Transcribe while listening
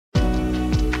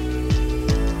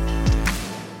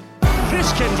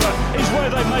this, Kendra, is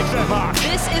where they make their mark.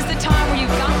 This is the time where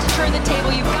you've got to turn the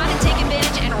table, you've got to take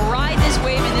advantage and ride this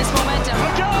wave and this momentum.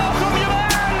 A goal from your man!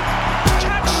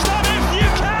 Catch that if you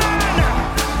can!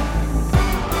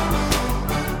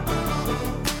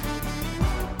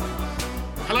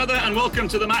 Hello there and welcome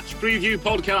to the Match Preview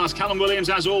Podcast. Callum Williams,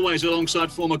 as always,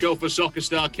 alongside former Gopher soccer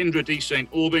star Kyndra de St.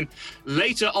 Aubin.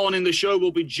 Later on in the show, we'll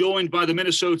be joined by the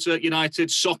Minnesota United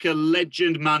soccer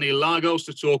legend Manny Lagos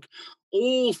to talk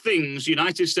all things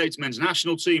United States men's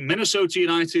national team, Minnesota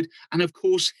United, and of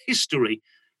course, history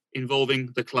involving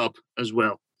the club as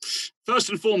well. First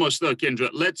and foremost, though, Kyndra,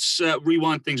 let's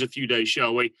rewind things a few days,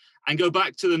 shall we? And go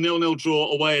back to the 0-0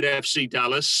 draw away at FC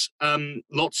Dallas.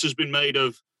 Lots has been made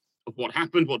of what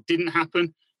happened, what didn't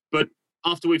happen. But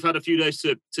after we've had a few days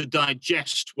to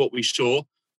digest what we saw,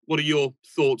 what are your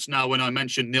thoughts now when I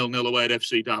mentioned 0-0 away at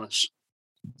FC Dallas?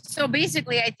 So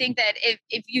basically, I think that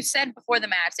if you said before the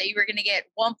match that you were going to get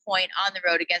 1 point on the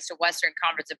road against a Western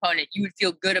Conference opponent, you would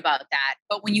feel good about that.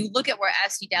 But when you look at where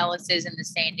FC Dallas is in the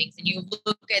standings and you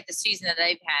look at the season that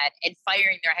they've had and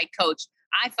firing their head coach,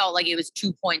 I felt like it was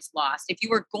 2 points lost. If you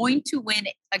were going to win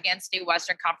against a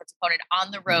Western Conference opponent on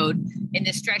the road in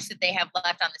the stretch that they have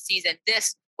left on the season,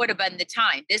 this would have been the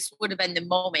time. This would have been the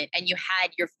moment. And you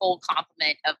had your full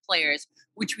complement of players,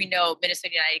 which we know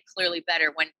Minnesota United clearly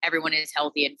better when everyone is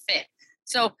healthy and fit.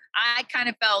 So I kind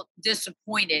of felt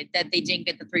disappointed that they didn't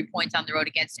get the 3 points on the road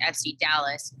against FC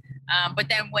Dallas. But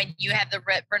then when you have the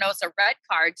Reynoso red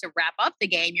card to wrap up the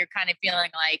game, you're kind of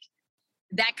feeling like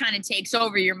that kind of takes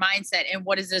over your mindset. And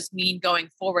what does this mean going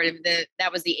forward? And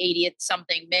that was the 80th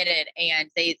something minute, and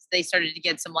they started to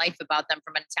get some life about them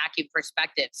from an attacking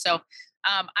perspective. So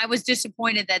I was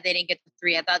disappointed that they didn't get the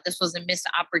 3. I thought this was a missed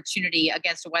opportunity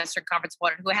against a Western Conference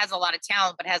opponent who has a lot of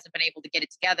talent but hasn't been able to get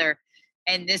it together.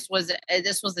 And this was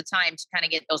the time to kind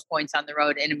of get those points on the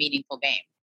road in a meaningful game.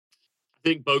 I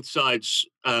think both sides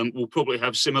will probably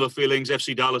have similar feelings.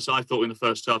 FC Dallas, I thought in the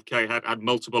first half, had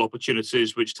multiple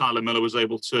opportunities which Tyler Miller was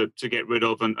able to get rid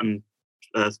of and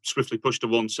swiftly pushed to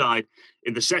one side.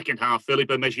 In the second half,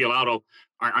 Felipe Mejia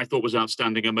I thought was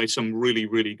outstanding and made some really,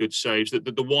 really good saves.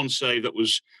 The one save that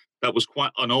was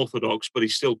quite unorthodox, but he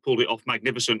still pulled it off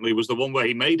magnificently, was the one where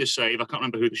he made a save. I can't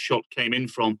remember who the shot came in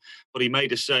from, but he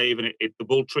made a save and the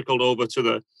ball trickled over to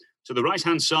the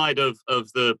right-hand side of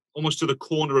the, almost to the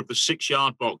corner of the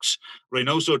 6-yard box.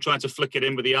 Reynoso tried to flick it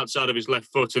in with the outside of his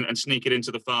left foot and sneak it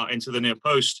into the near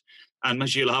post. And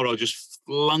Mejia just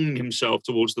flung himself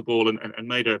towards the ball and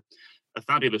made a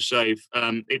fabulous save.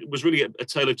 It was really a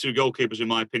tale of two goalkeepers, in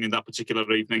my opinion, that particular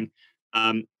evening.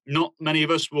 Not many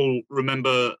of us will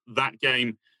remember that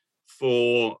game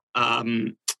for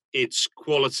its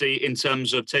quality in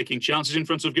terms of taking chances in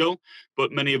front of goal,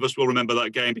 but many of us will remember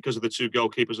that game because of the two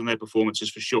goalkeepers and their performances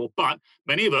for sure. But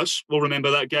many of us will remember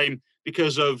that game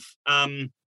because of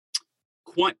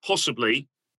quite possibly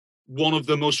one of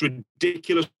the most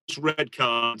ridiculous red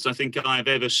cards I think I've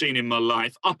ever seen in my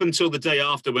life, up until the day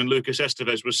after when Lucas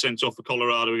Estevez was sent off for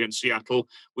Colorado against Seattle.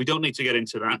 We don't need to get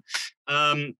into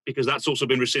that because that's also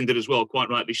been rescinded as well, quite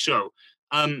rightly so.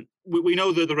 We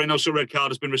know that the Reynoso red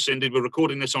card has been rescinded. We're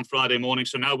recording this on Friday morning,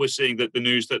 so now we're seeing that the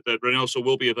news that Reynoso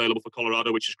will be available for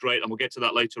Colorado, which is great, and we'll get to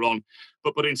that later on.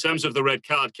 But in terms of the red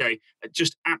card, Kay,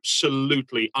 just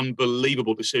absolutely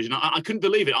unbelievable decision. I couldn't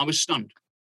believe it. I was stunned.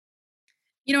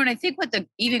 You know, and I think what the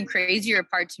even crazier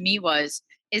part to me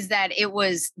is that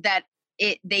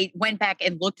they went back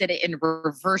and looked at it and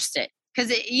reversed it.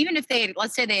 Because even if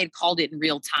let's say they had called it in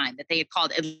real time, that they had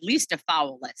called at least a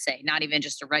foul, let's say, not even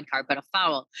just a red card, but a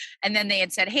foul. And then they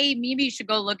had said, hey, maybe you should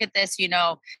go look at this,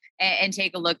 and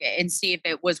take a look and see if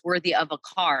it was worthy of a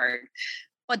card.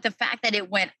 But the fact that it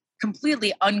went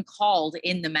completely uncalled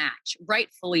in the match,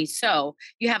 rightfully so.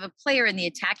 You have a player in the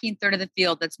attacking third of the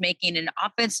field that's making an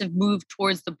offensive move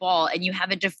towards the ball, and you have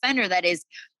a defender that is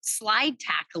slide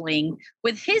tackling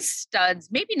with his studs,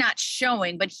 maybe not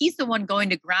showing, but he's the one going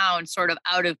to ground sort of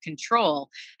out of control.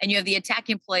 And you have the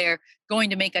attacking player going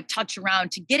to make a touch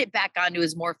around to get it back onto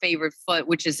his more favored foot,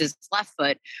 which is his left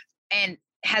foot, and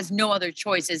has no other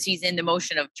choice as he's in the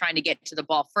motion of trying to get to the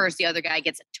ball first. The other guy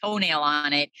gets a toenail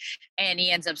on it and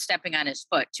he ends up stepping on his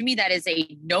foot. To me, that is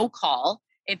a no call,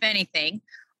 if anything,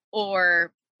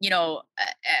 or,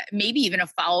 maybe even a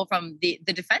foul from the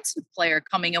defensive player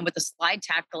coming in with a slide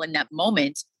tackle in that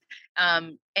moment.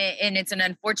 And it's an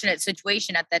unfortunate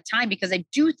situation at that time because I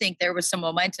do think there was some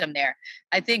momentum there.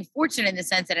 I think fortunate in the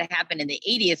sense that it happened in the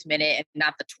 80th minute and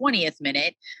not the 20th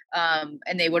minute.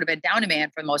 And they would have been down a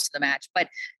man for most of the match. But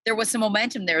there was some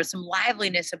momentum. There was some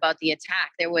liveliness about the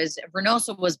attack.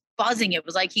 Reynoso was buzzing. It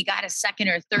was like he got a second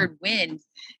or third wind.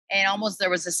 And almost there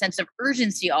was a sense of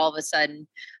urgency all of a sudden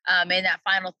in that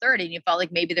final third. And you felt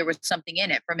like maybe there was something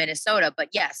in it for Minnesota. But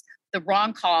yes, the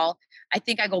wrong call. I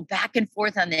think I go back and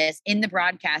forth on this in the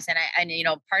broadcast. And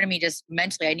part of me just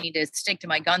mentally, I need to stick to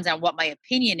my guns on what my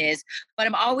opinion is. But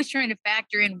I'm always trying to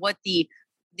factor in what the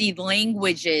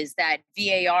language is that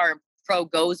VAR Pro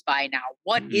goes by now.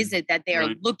 What is it that they are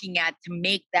looking at to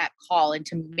make that call and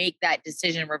to make that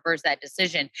decision, reverse that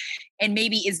decision? And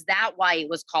maybe is that why it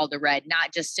was called a red,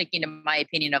 not just sticking to my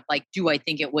opinion of like, do I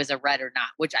think it was a red or not?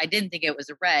 Which I didn't think it was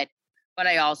a red, but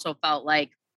I also felt like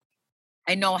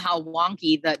I know how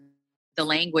wonky the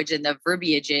language and the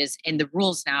verbiage is in the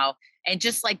rules now. And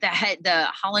just like the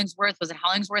Hollingsworth, was it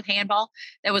Hollingsworth handball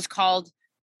that was called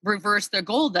reverse the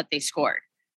goal that they scored?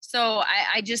 So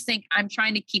I just think I'm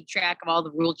trying to keep track of all the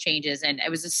rule changes, and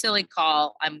it was a silly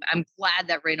call. I'm glad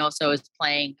that Reynoso is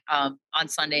playing on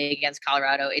Sunday against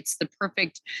Colorado. It's the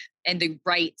perfect and the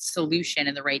right solution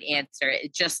and the right answer.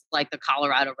 It's just like the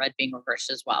Colorado red being reversed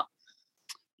as well.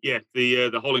 Yeah,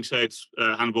 the Hollingshead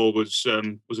handball was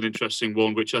an interesting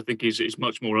one, which I think is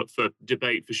much more up for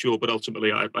debate for sure. But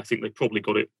ultimately, I think they probably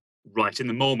got it right. In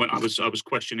the moment, I was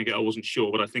questioning it. I wasn't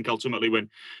sure, but I think ultimately, when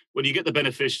you get the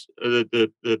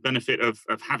benefit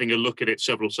of having a look at it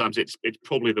several times, it's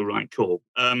probably the right call.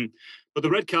 But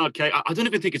the red card, Kate, I don't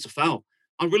even think it's a foul.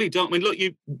 I really don't. I mean, look,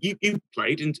 you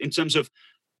played in terms of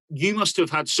you must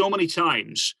have had so many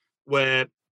times where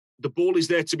the ball is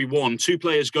there to be won. Two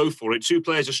players go for it. Two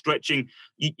players are stretching.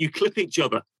 You clip each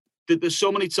other. There's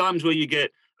so many times where you get,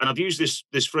 and I've used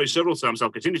this phrase several times, I'll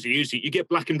continue to use it, you get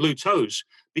black and blue toes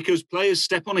because players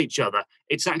step on each other.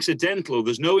 It's accidental.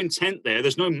 There's no intent there.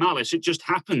 There's no malice. It just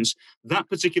happens. That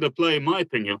particular play, in my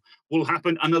opinion, will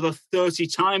happen another 30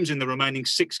 times in the remaining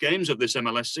 6 games of this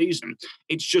MLS season.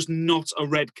 It's just not a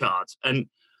red card. And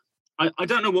I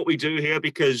don't know what we do here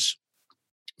because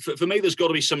for me, there's got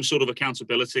to be some sort of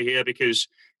accountability here because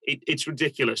it's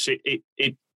ridiculous. It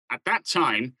at that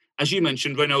time, as you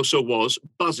mentioned, Reynoso was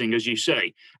buzzing, as you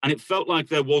say, and it felt like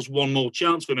there was one more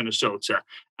chance for Minnesota.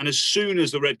 And as soon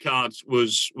as the red card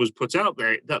was put out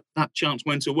there, that chance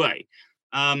went away.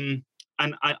 And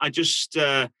I just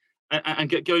and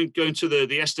going to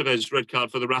the Estevez red card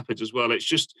for the Rapids as well.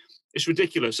 It's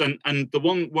ridiculous. And the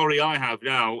one worry I have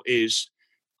now is,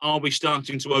 are we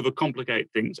starting to overcomplicate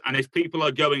things? And if people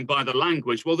are going by the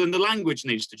language, well, then the language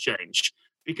needs to change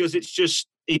because it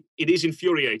is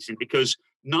infuriating because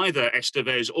neither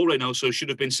Estevez or Reynoso should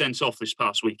have been sent off this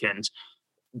past weekend.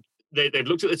 They've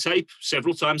looked at the tape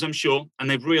several times, I'm sure, and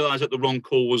they've realised that the wrong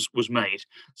call was made.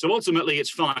 So ultimately,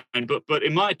 it's fine. But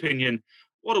in my opinion,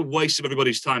 what a waste of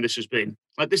everybody's time this has been.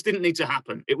 Like, this didn't need to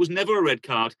happen. It was never a red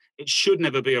card. It should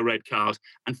never be a red card.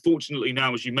 And fortunately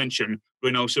now, as you mentioned,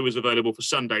 Reynoso is available for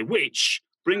Sunday, which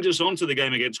brings us on to the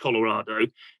game against Colorado,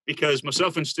 because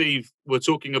myself and Steve were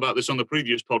talking about this on the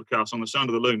previous podcast on the Sound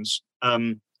of the Loons.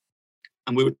 And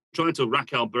we were trying to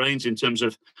rack our brains in terms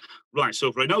of, right, so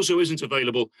if Reynoso isn't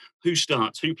available, who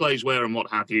starts, who plays where and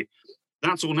what have you?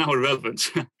 That's all now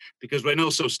irrelevant because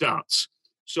Reynoso starts.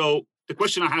 So the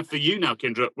question I have for you now,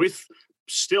 Kyndra, with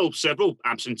still several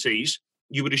absentees,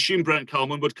 you would assume Brent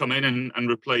Coleman would come in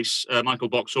and replace Michael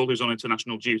Boxall, who's on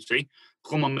international duty.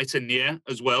 Romain Métanire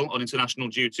as well on international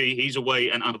duty. He's away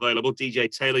and unavailable. DJ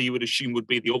Taylor, you would assume, would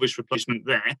be the obvious replacement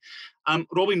there.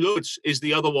 Robin Lutz is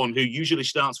the other one who usually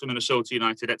starts for Minnesota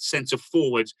United at centre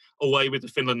forward, away with the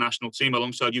Finland national team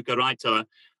alongside Jukka Raitala.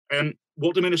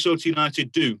 What do Minnesota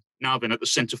United do now then at the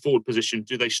centre forward position?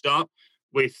 Do they start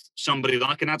with somebody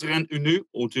like an Adrien Hunou,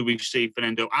 or do we see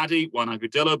Fernando Adi, Juan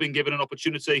Agudelo being given an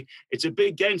opportunity? It's a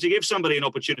big game to give somebody an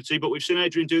opportunity, but we've seen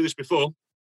Adrian do this before.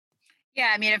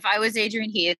 Yeah, I mean, if I was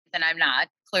Adrian Heath, then I'm not,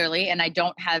 clearly, and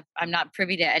I'm not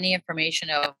privy to any information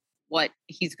of what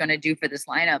he's going to do for this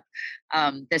lineup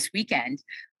this weekend.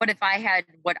 But if I had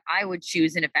what I would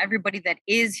choose, and if everybody that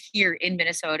is here in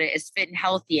Minnesota is fit and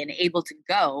healthy and able to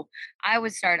go, I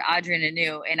would start Adrien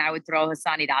Hunou and I would throw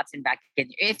Hassani Dotson back in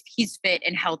if he's fit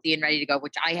and healthy and ready to go,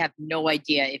 which I have no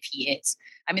idea if he is.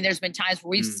 I mean, there's been times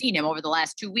where we've seen him over the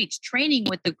last 2 weeks training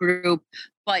with the group,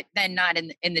 but then not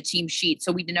in the team sheet.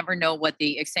 So we never know what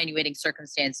the extenuating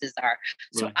circumstances are.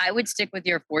 So right. I would stick with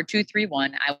your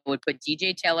 4-2-3-1. I would put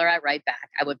DJ Taylor at right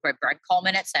back. I would put Brent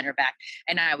Coleman at center back,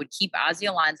 and I would keep Ozzie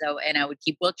Alonso Alonso, and I would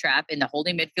keep Will Trapp in the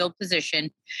holding midfield position.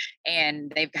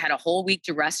 And they've had a whole week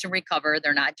to rest and recover.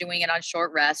 They're not doing it on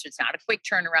short rest. It's not a quick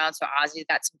turnaround. So Ozzy's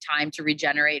got some time to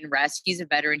regenerate and rest. He's a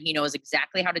veteran. He knows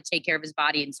exactly how to take care of his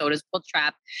body, and so does Will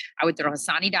Trapp. I would throw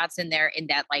Hassani Dotson in there in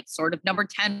that like sort of number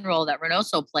 10 role that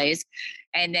Reynoso plays.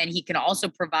 And then he can also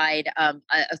provide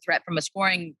a threat from a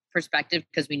scoring perspective,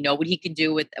 because we know what he can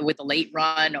do with a late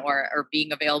run or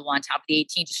being available on top of the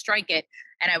 18 to strike it.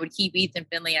 And I would keep Ethan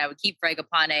Finley, and I would keep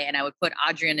Fragapane, and I would put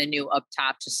Adrian Anu up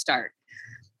top to start.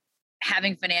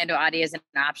 Having Fernando Adi as an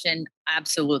option,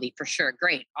 absolutely, for sure.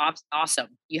 Great. Awesome.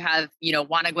 You have,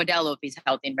 Juan Aguadelo, if he's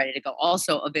healthy and ready to go,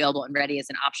 also available and ready as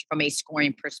an option from a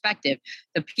scoring perspective.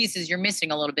 The pieces you're missing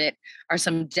a little bit are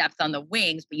some depth on the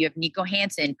wings, but you have Nico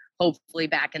Hansen hopefully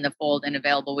back in the fold and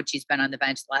available, which he's been on the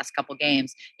bench the last couple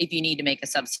games, if you need to make a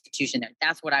substitution there.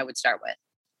 That's what I would start with.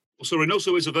 Well, so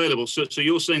Reynoso is available. So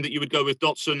you're saying that you would go with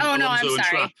Dotson, Alonso, and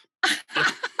Trapp?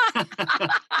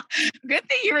 Good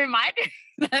thing you reminded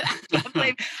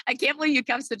me. I can't believe you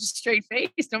kept such a straight face.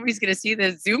 Nobody's going to see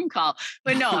the Zoom call.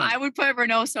 But no, I would put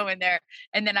Reynoso in there.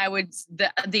 And then I would,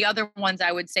 the other ones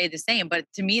I would say the same. But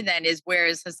to me then is, where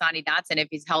is Hassani Dotson if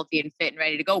he's healthy and fit and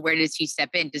ready to go? Where does he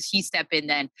step in? Does he step in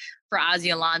then for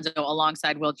Ozzy Alonso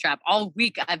alongside Will Trapp? All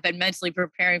week I've been mentally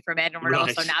preparing for Emmanuel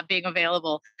Reynoso not being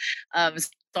available.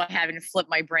 So I haven't flipped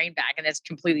my brain back, and that's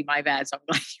completely my bad. So I'm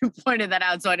glad you pointed that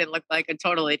out, so I didn't look like a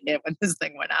total idiot when this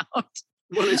thing went out.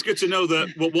 Well, it's good to know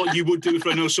that what you would do if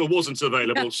Reynoso wasn't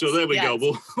available. Yes, so there we go.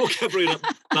 We'll cover it up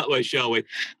that way, shall we?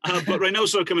 But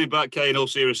Reynoso coming back, Kay, in all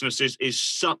seriousness, is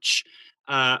such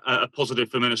a positive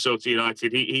for Minnesota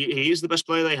United. He is the best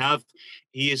player they have.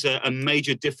 He is a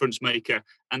major difference maker,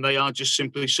 and they are just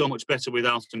simply so much better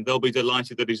without him. They'll be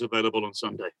delighted that he's available on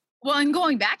Sunday. Well, and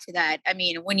going back to that, I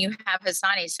mean, when you have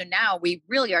Hassani, so now we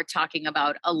really are talking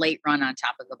about a late run on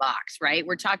top of the box, right?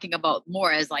 We're talking about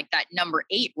more as like that number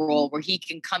 8 role where he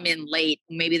can come in late.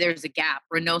 Maybe there's a gap.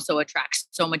 Reynoso attracts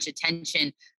so much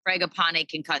attention. Fragapane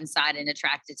can cut inside and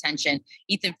attract attention.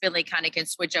 Ethan Finley kind of can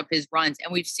switch up his runs.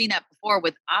 And we've seen that before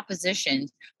with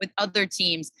oppositions, with other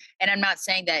teams. And I'm not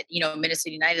saying that,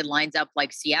 Minnesota United lines up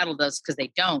like Seattle does, because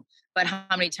they don't. But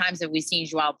how many times have we seen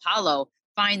Joao Paulo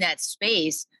find that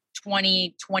space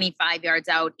 20, 25 yards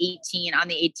out, 18 on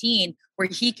the 18, where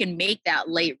he can make that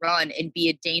late run and be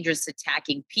a dangerous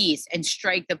attacking piece and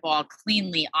strike the ball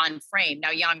cleanly on frame. Now,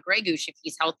 Jan Gregush, if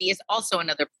he's healthy, is also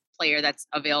another player that's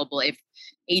available if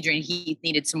Adrian Heath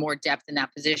needed some more depth in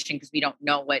that position, because we don't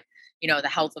know what, the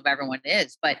health of everyone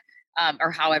is, but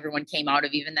or how everyone came out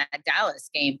of even that Dallas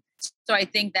game. So I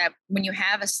think that when you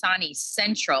have Hassani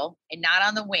central and not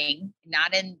on the wing,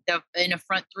 not in a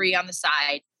front 3 on the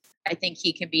side, I think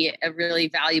he can be a really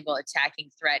valuable attacking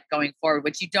threat going forward,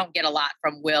 which you don't get a lot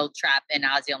from Will Trapp and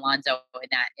Ozzy Alonso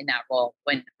in that role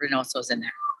when Reynoso's in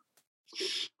there.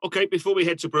 Okay, before we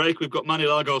head to break, we've got Manny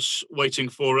Lagos waiting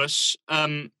for us.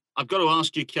 I've got to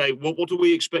ask you, Kay, what do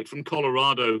we expect from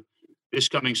Colorado this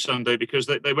coming Sunday? Because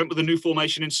they went with a new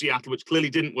formation in Seattle, which clearly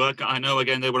didn't work. I know,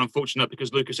 again, they were unfortunate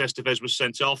because Lucas Estevez was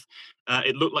sent off.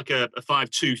 It looked like a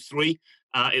 5-2-3.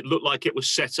 It looked like it was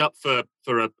set up for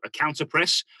a counter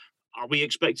press. Are we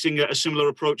expecting a similar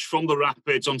approach from the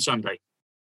Rapids on Sunday?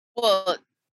 Well,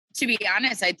 to be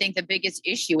honest, I think the biggest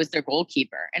issue was their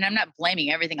goalkeeper. And I'm not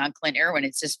blaming everything on Clint Irwin.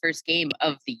 It's his first game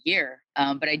of the year.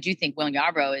 But I do think William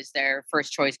Yarbrough is their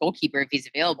first choice goalkeeper if he's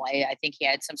available. I think he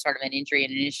had some sort of an injury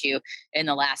and an issue in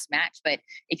the last match. But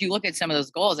if you look at some of those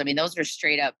goals, I mean, those are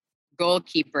straight up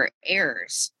goalkeeper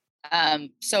errors.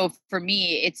 So for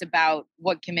me, it's about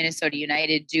what can Minnesota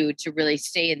United do to really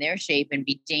stay in their shape and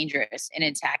be dangerous in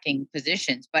attacking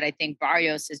positions. But I think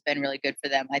Barrios has been really good for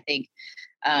them. I think,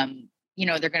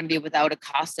 they're going to be without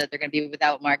Acosta. They're going to be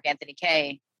without Mark Anthony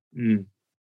Kaye.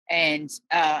 And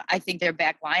I think their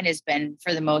back line has been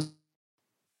for the most.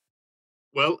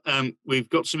 Well, we've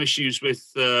got some issues with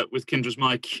Kindra's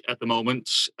mic at the moment.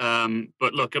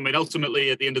 But look, I mean, ultimately,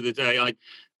 at the end of the day,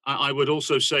 I would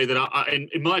also say that,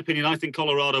 in my opinion, I think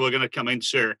Colorado are going to come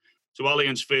into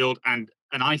Allianz Field, and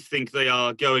I think they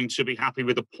are going to be happy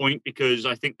with a point, because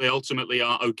I think they ultimately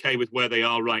are okay with where they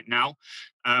are right now.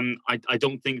 I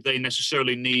don't think they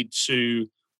necessarily need to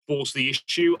force the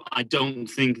issue. I don't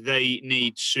think they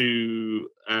need to.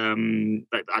 I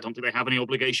don't think they have any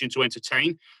obligation to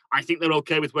entertain. I think they're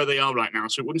okay with where they are right now.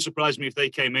 So it wouldn't surprise me if they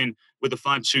came in with a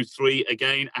 5-2-3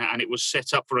 again, and it was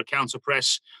set up for a counter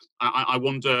press. I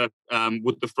wonder,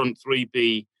 would the front 3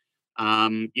 be,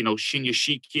 Shinya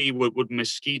Shiki? Would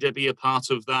Mesquida be a part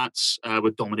of that?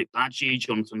 Would Dominic Badji,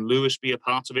 Jonathan Lewis be a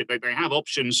part of it? They have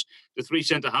options. The 3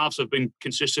 centre halves have been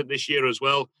consistent this year as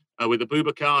well, with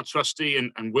Abubakar, Trusty,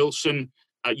 and Wilson.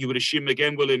 You would assume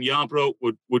again William Yarbrough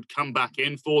would come back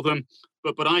in for them,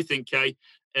 but I think, Kay,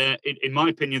 in my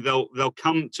opinion, they'll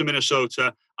come to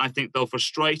Minnesota. I think they'll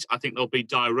frustrate. I think they'll be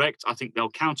direct. I think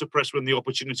they'll counter-press when the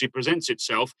opportunity presents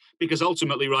itself, because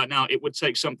ultimately right now it would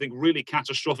take something really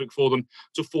catastrophic for them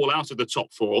to fall out of the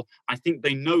top four. I think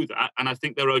they know that, and I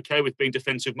think they're okay with being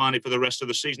defensive-minded for the rest of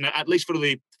the season, at least for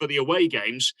the away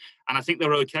games. And I think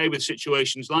they're okay with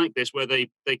situations like this where they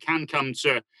can come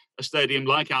to a stadium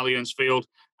like Allianz Field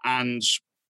and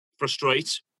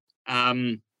frustrate,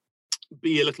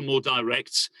 be a little more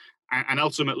direct, and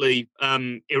ultimately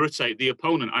irritate the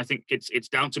opponent. I think it's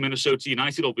down to Minnesota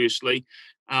United, obviously,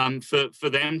 for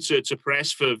them to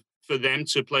press, for them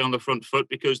to play on the front foot,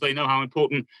 because they know how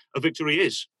important a victory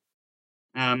is.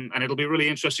 And it'll be really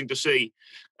interesting to see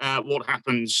what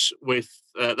happens with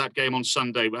that game on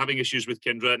Sunday. We're having issues with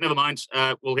Kendra. Never mind.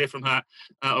 We'll hear from her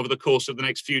over the course of the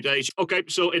next few days. Okay,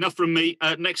 so enough from me.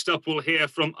 Next up, we'll hear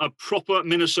from a proper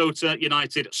Minnesota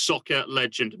United soccer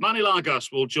legend. Manny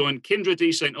Lagos will join Kendra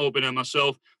D. St. Aubin and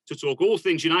myself to talk all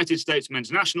things United States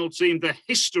men's national team, the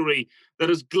history that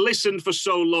has glistened for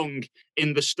so long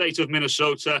in the state of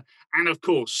Minnesota, and of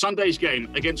course, Sunday's game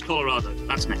against Colorado.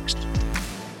 That's next.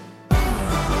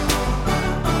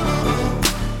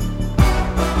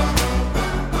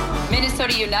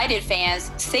 Minnesota United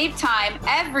fans, save time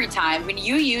every time when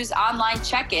you use online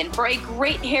check-in for a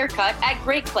great haircut at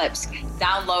Great Clips.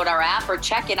 Download our app or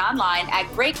check in online at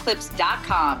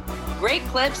greatclips.com. Great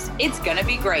Clips, it's gonna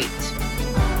be great.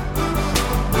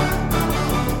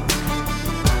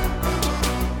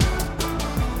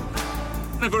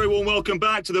 A very warm welcome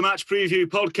back to the Match Preview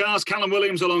Podcast. Callum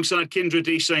Williams alongside Kendra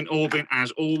D. St. Aubin, as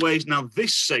always. Now,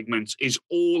 this segment is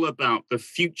all about the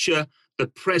future, the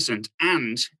present,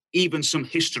 and even some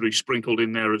history sprinkled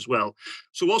in there as well.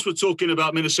 So whilst we're talking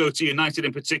about Minnesota United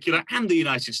in particular and the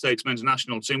United States men's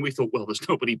national team, we thought, well, there's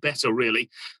nobody better really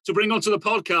to bring onto the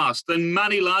podcast than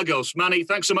Manny Lagos. Manny,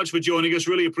 thanks so much for joining us.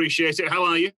 Really appreciate it. How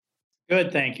are you?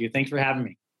 Good, thank you. Thanks for having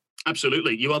me.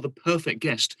 Absolutely. You are the perfect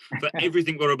guest for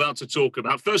everything we're about to talk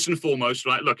about. First and foremost,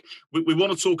 right, look, we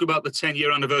want to talk about the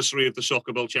 10-year anniversary of the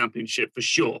Soccer Bowl Championship for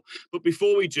sure. But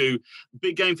before we do,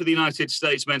 big game for the United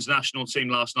States men's national team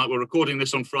last night. We're recording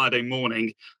this on Friday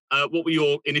morning. What were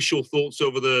your initial thoughts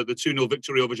over the 2-0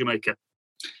 victory over Jamaica?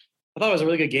 I thought it was a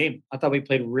really good game. I thought we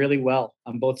played really well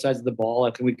on both sides of the ball. I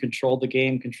think we controlled the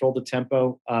game, controlled the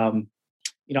tempo.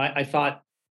 I thought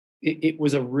it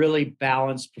was a really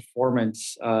balanced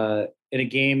performance in a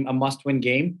game, a must-win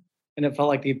game, and it felt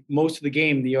like most of the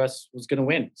game the U.S. was going to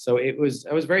win. So I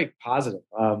was very positive.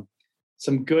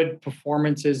 Some good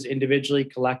performances individually,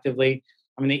 collectively.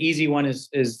 I mean, the easy one is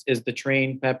the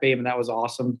train Pepe. I mean, that was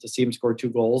awesome to see him score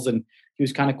 2 goals, and he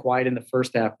was kind of quiet in the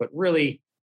first half, but really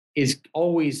is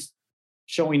always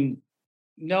showing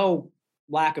no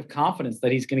lack of confidence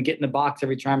that he's going to get in the box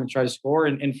every time and try to score.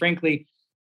 And frankly,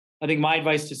 I think my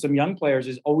advice to some young players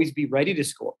is always be ready to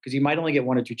score, because you might only get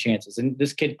 1 or 2 chances. And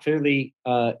this kid clearly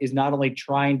is not only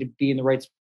trying to be in the right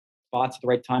spots at the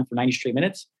right time for 90 straight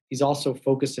minutes, he's also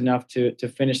focused enough to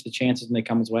finish the chances when they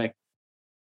come his way.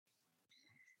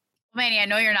 Manny, I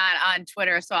know you're not on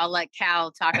Twitter, so I'll let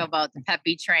Cal talk about the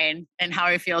Pepe train and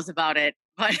how he feels about it.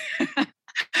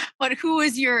 But who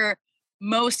is your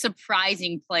most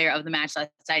surprising player of the match last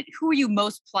night? Who were you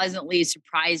most pleasantly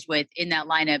surprised with in that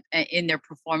lineup, in their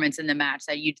performance in the match,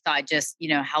 that you thought just,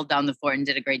 held down the fort and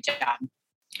did a great job?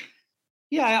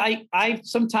 Yeah, I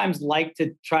sometimes like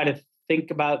to try to think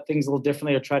about things a little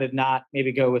differently, or try to not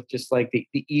maybe go with just like the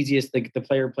easiest, the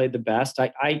player played the best.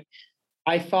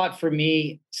 I thought, for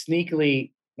me,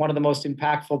 sneakily, one of the most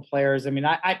impactful players. I mean,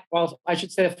 I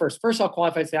should say that first. First, I'll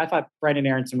qualify and say I thought Brenden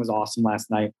Aaronson was awesome last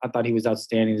night. I thought he was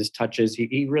outstanding. His touches,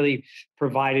 he really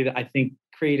provided, I think,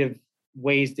 creative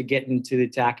ways to get into the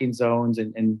attacking zones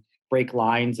and break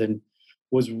lines, and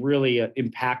was really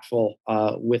impactful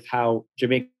with how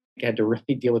Jamaica had to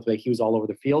really deal with it. He was all over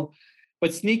the field.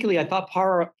 But sneakily, I thought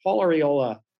Paul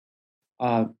Arriola,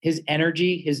 his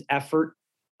energy, his effort,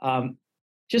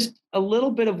 just a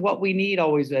little bit of what we need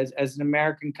always as an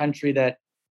American country, that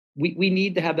we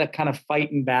need to have that kind of fight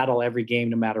and battle every game,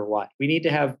 no matter what. We need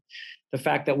to have the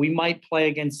fact that we might play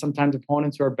against sometimes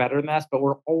opponents who are better than us, but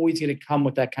we're always going to come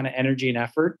with that kind of energy and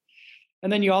effort.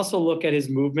 And then you also look at his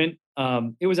movement.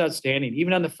 It was outstanding.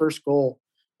 Even on the first goal,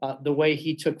 the way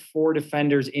he took 4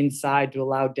 defenders inside to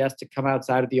allow Dest to come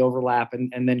outside of the overlap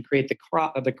and then create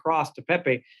the cross to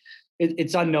Pepe.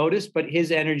 It's unnoticed, but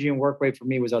his energy and work rate for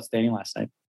me was outstanding last night.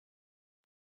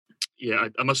 Yeah,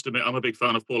 I must admit, I'm a big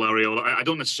fan of Paul Arriola. I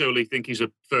don't necessarily think he's a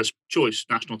first-choice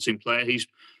national team player. He's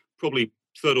probably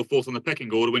third or fourth on the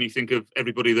pecking order when you think of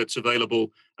everybody that's available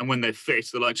and when they're fit.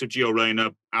 The likes of Gio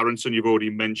Reyna, Aronson, you've already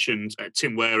mentioned.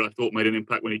 Tim Ware, I thought, made an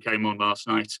impact when he came on last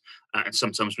night. And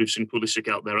sometimes we've seen Pulisic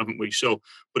out there, haven't we? So,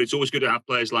 but it's always good to have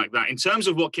players like that. In terms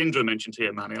of what Kyndra mentioned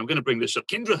here, Manny, I'm going to bring this up.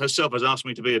 Kyndra herself has asked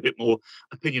me to be a bit more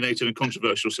opinionated and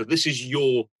controversial. So this is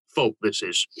your fault, this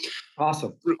is.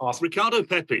 Awesome. Ricardo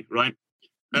Pepi, right?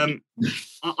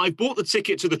 I bought the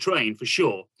ticket to the train for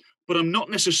sure, but I'm not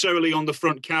necessarily on the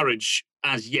front carriage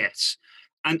as yet.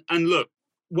 And look,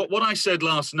 what I said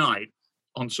last night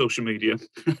on social media,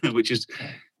 which is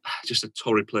just a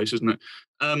torrid place, isn't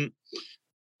it?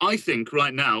 I think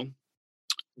right now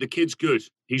the kid's good.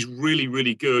 He's really,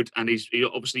 really good, and he's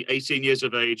obviously 18 years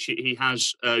of age. He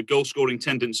has goal-scoring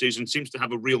tendencies and seems to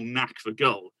have a real knack for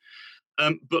goal.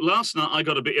 But last night, I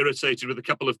got a bit irritated with a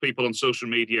couple of people on social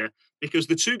media because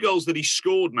the 2 goals that he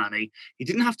scored, Manny, he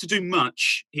didn't have to do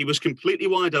much. He was completely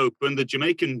wide open. The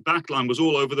Jamaican backline was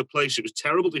all over the place. It was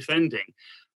terrible defending.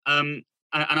 And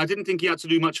I didn't think he had to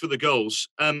do much for the goals.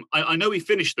 I know he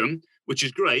finished them, which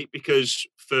is great because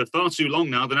for far too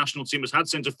long now, the national team has had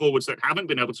centre forwards that haven't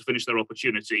been able to finish their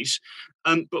opportunities.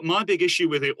 But my big issue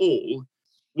with it all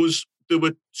was there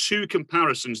were 2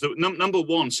 comparisons. Number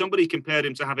one, somebody compared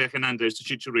him to Javier Hernandez, to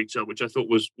Chicharito, which I thought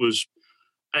was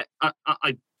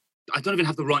I don't even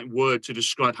have the right word to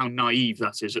describe how naive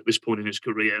that is at this point in his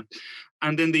career.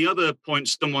 And then the other point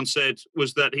someone said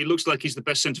was that he looks like he's the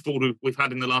best centre forward we've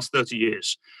had in the last 30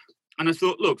 years. And I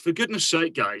thought, look, for goodness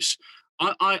sake, guys,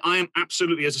 I am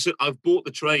absolutely, as I said, I've bought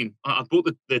the train. I've bought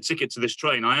the ticket to this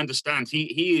train. I understand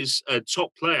he is a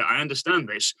top player. I understand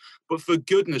this. But for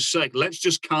goodness sake, let's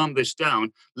just calm this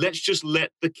down. Let's just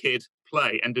let the kid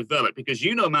play and develop. Because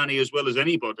you know, Manny, as well as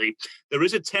anybody, there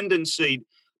is a tendency,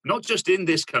 not just in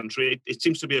this country, it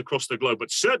seems to be across the globe,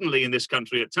 but certainly in this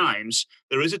country at times,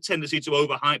 there is a tendency to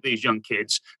overhype these young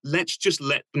kids. Let's just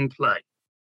let them play.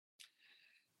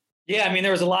 Yeah, I mean,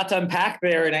 there was a lot to unpack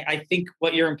there, and I think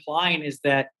what you're implying is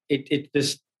that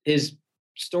his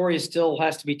story still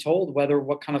has to be told,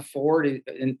 what kind of forward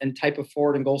and type of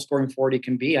forward and goal-scoring forward he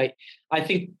can be. I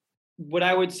think what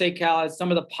I would say, Cal, is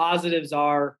some of the positives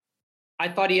are, I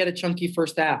thought he had a chunky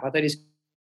first half. I thought he's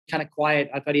kind of quiet.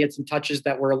 I thought he had some touches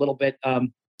that were a little bit hurt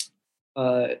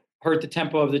the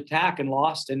tempo of the attack and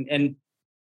lost. And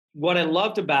what I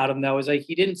loved about him, though, is like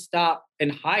he didn't stop and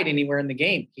hide anywhere in the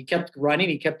game. He kept running.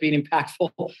 He kept being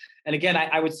impactful. And again,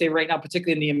 I would say right now,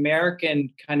 particularly in the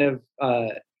American kind of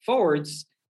forwards,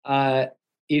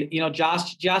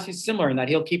 Josh is similar in that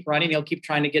he'll keep running. He'll keep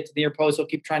trying to get to the near post. He'll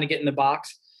keep trying to get in the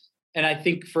box. And I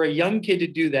think for a young kid to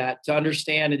do that, to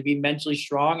understand and to be mentally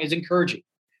strong is encouraging.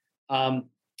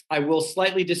 I will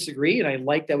slightly disagree, and I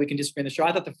like that we can disagree in the show.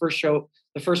 I thought the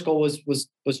first goal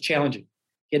was challenging.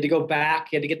 He had to go back.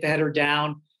 He had to get the header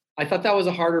down. I thought that was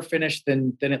a harder finish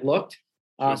than it looked.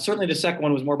 Certainly the second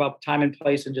one was more about time and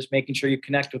place and just making sure you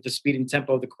connect with the speed and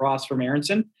tempo of the cross from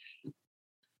Aronson.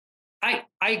 I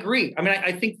agree. I mean,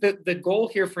 I think that the goal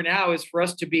here for now is for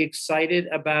us to be excited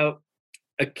about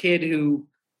a kid who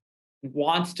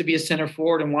wants to be a center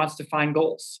forward and wants to find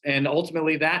goals. And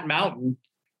ultimately that mountain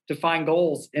to find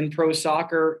goals in pro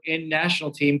soccer, in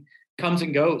national team, comes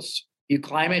and goes. You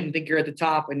climb it and think you're at the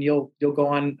top, and you'll go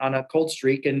on a cold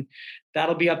streak, and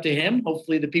that'll be up to him.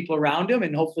 Hopefully the people around him,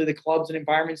 and hopefully the clubs and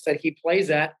environments that he plays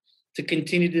at, to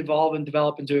continue to evolve and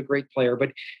develop into a great player.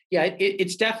 But yeah,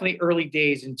 it's definitely early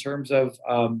days in terms of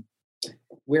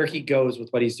where he goes with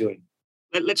what he's doing.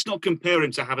 Let's not compare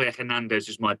him to Javier Hernandez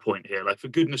is my point here. Like, for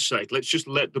goodness sake, let's just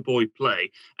let the boy play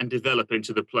and develop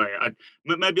into the player.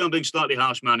 Maybe I'm being slightly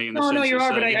harsh, Manny, in the sense you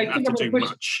are, but I think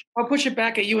I'll push it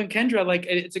back at you and Kendra. Like,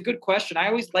 it's a good question. I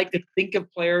always like to think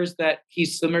of players that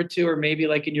he's similar to, or maybe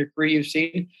like in your career you've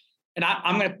seen. And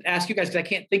I'm going to ask you guys, because I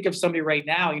can't think of somebody right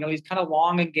now. He's kind of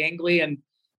long and gangly. And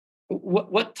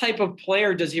what type of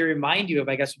player does he remind you of,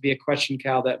 I guess would be a question,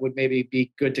 Cal, that would maybe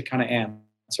be good to kind of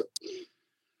answer.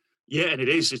 Yeah, and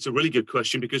it's a really good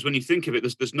question, because when you think of it,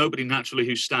 there's nobody naturally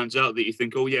who stands out that you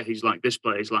think, oh yeah, he's like this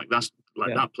player, he's like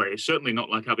that player. Certainly not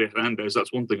like Javier Hernandez.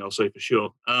 That's one thing I'll say for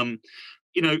sure.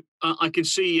 I can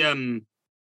see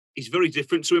he's very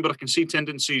different to him, but I can see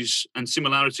tendencies and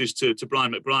similarities to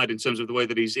Brian McBride in terms of the way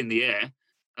that he's in the air,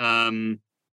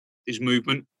 his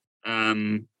movement.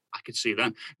 I could see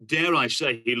that. Dare I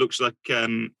say, he looks like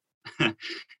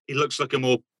he looks like a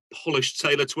more polished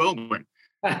Taylor Twellman.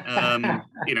 I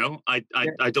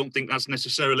don't think that's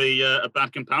necessarily a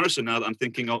bad comparison now that I'm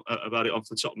thinking about it off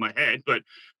the top of my head. But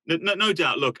no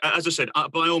doubt, look, as I said,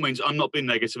 by all means, I'm not being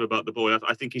negative about the boy.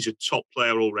 I think he's a top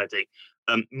player already.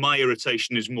 My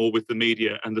irritation is more with the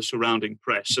media and the surrounding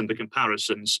press and the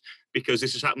comparisons, because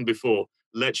this has happened before.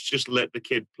 Let's just let the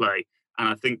kid play. And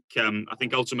I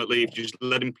think ultimately, if you just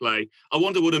let him play, I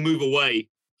wonder would a move away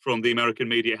from the American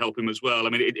media help him as well. I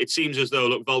mean, it seems as though,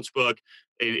 look, Wolfsburg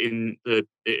in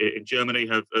Germany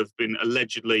have been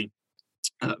allegedly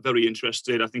very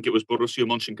interested. I think it was Borussia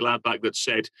Mönchengladbach that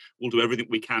said we'll do everything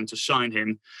we can to sign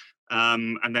him.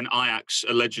 And then Ajax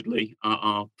allegedly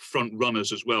are front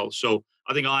runners as well. So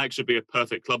I think Ajax would be a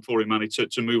perfect club for him, Manny,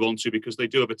 to move on to, because they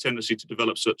do have a tendency to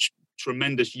develop such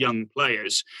tremendous young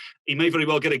players. He may very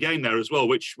well get a game there as well,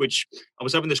 which I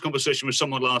was having this conversation with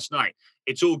someone last night.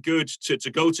 It's all good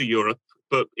to go to Europe,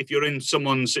 but if you're in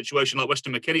someone's situation like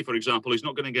Weston McKennie, for example, who's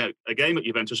not going to get a game at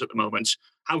Juventus at the moment,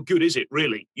 how good is it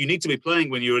really? You need to be playing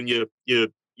when you're in your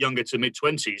younger to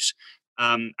mid-20s.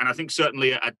 And I think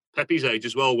certainly at Pepe's age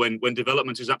as well, when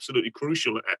development is absolutely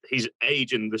crucial at his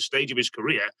age and the stage of his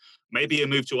career, maybe a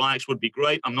move to Ajax would be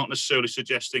great. I'm not necessarily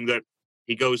suggesting that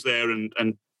he goes there and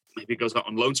maybe goes out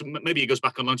on loan. Maybe he goes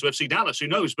back on loan to FC Dallas. Who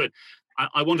knows? But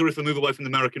I wonder if a move away from the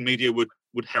American media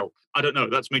would help. I don't know.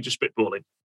 That's me just spitballing.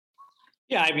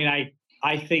 Yeah, I mean,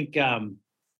 I think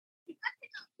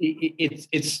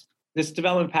it's this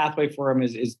development pathway for him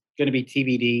is going to be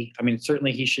TBD. I mean,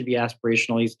 certainly he should be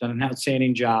aspirational. He's done an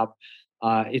outstanding job.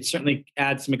 It certainly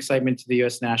adds some excitement to the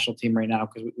U.S. national team right now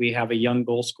because we have a young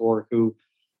goal scorer who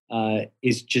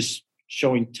is just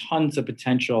showing tons of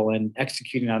potential and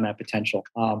executing on that potential.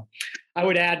 I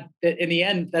would add that in the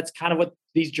end, that's kind of what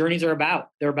these journeys are about.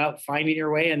 They're about finding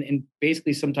your way, and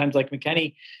basically sometimes like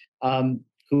McKennie,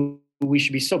 who we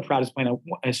should be so proud is playing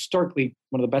historically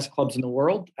one of the best clubs in the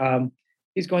world.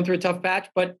 He's going through a tough patch,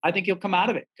 but I think he'll come out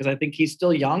of it because I think he's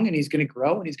still young and he's going to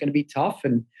grow and he's going to be tough.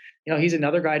 And, you know, he's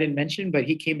another guy I didn't mention, but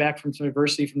he came back from some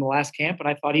adversity from the last camp. And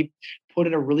I thought he put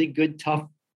in a really good, tough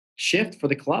shift for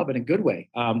the club in a good way.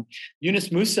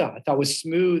 Yunus Musa, I thought was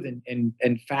smooth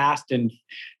and fast and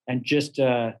just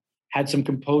had some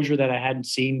composure that I hadn't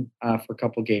seen for a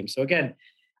couple of games. So again,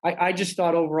 I just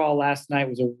thought overall last night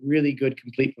was a really good,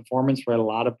 complete performance for a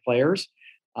lot of players.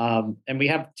 And we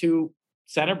have two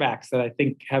center backs that I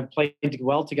think have played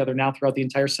well together now throughout the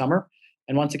entire summer.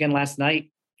 And once again, last night,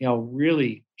 you know,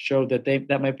 really showed that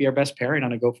that might be our best pairing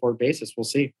on a go-forward basis. We'll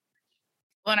see.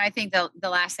 Well, and I think the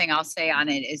last thing I'll say on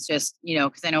it is just, you know,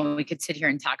 because I know we could sit here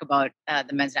and talk about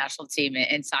the men's national team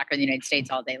in soccer in the United States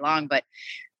all day long, but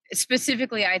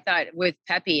specifically, I thought with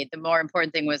Pepe, the more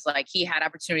important thing was like he had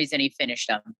opportunities and he finished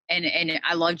them. And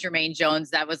I love Jermaine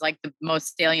Jones. That was like the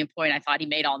most salient point I thought he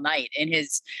made all night in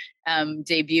his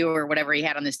debut or whatever he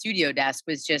had on the studio desk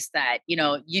was just that, you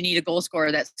know, you need a goal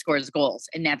scorer that scores goals.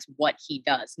 And that's what he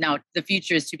does. Now, the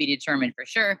future is to be determined for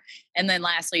sure. And then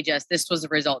lastly, just this was the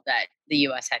result that the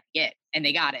U.S. had to get, and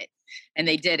they got it. And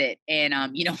they did it. And,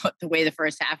 you know, the way the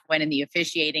first half went in the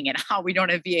officiating and how we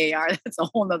don't have VAR, that's a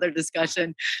whole nother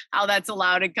discussion. How that's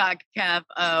allowed in CONCACAF,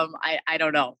 I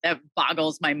don't know. That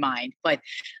boggles my mind. But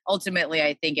ultimately,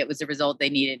 I think it was the result they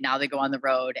needed. Now they go on the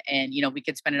road. And, you know, we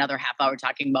could spend another half hour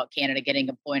talking about Canada getting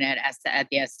a point at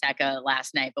the Azteca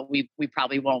last night, but we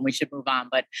probably won't. We should move on.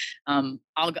 But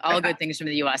all good things from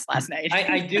the U.S. last night.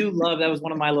 I do love, that was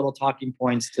one of my little talking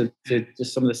points to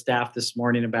some of the staff this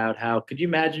morning about how, could you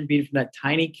imagine being from that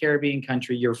tiny Caribbean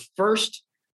country, your first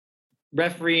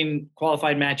refereeing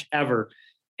qualified match ever,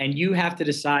 and you have to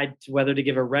decide whether to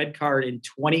give a red card in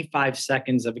 25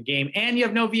 seconds of a game, and you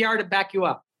have no VR to back you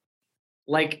up.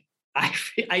 Like,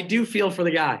 I do feel for the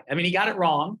guy. I mean, he got it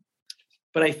wrong,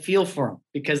 but I feel for him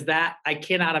because I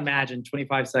cannot imagine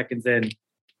 25 seconds in,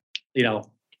 you know.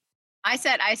 I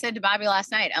said to Bobby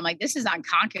last night, I'm like, this is on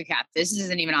CONCACAF. This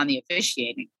isn't even on the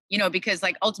officiating, you know, because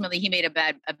like ultimately he made a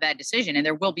bad decision, and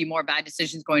there will be more bad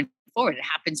decisions going forward. It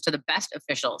happens to the best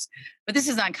officials, but this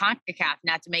is on CONCACAF,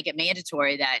 not to make it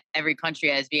mandatory that every country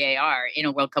has VAR in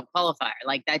a World Cup qualifier.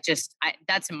 Like that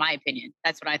that's in my opinion.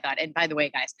 That's what I thought. And by the way,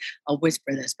 guys, I'll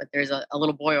whisper this, but there's a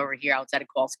little boy over here outside of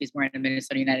Kowalski's wearing a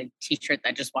Minnesota United t-shirt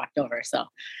that just walked over. So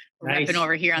we're repping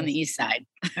over here on the east side.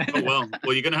 Oh, well,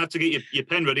 you're going to have to get your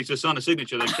pen ready to sign a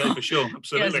signature then, Kay, for sure.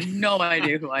 Absolutely. He has no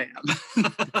idea who I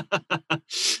am.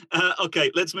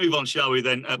 Okay, let's move on, shall we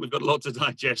then? We've got a lot to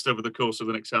digest over the course of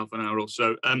the next half an hour or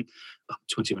so.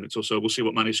 20 minutes or so. We'll see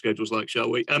what Manny's schedule's like, shall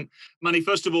we? Manny,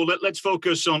 first of all, let's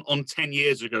focus on 10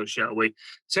 years ago, shall we?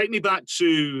 Take me back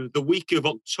to the week of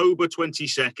October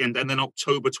 22nd and then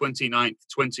October 29th,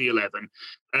 2011.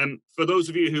 For those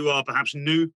of you who are perhaps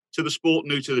new to the sport,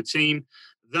 new to the team,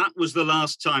 that was the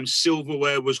last time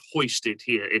silverware was hoisted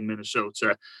here in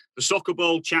Minnesota. The Soccer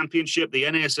Bowl Championship, the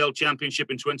NASL Championship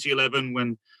in 2011,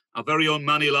 when our very own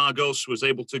Manny Lagos was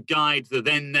able to guide the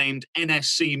then named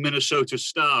NSC Minnesota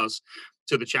Stars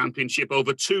to the championship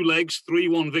over two legs,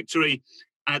 3-1 victory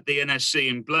at the NSC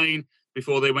in Blaine.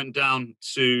 before they went down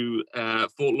to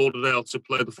Fort Lauderdale to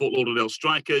play the Fort Lauderdale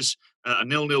Strikers. A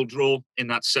 0-0 draw in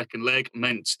that second leg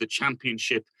meant the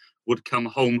championship would come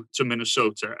home to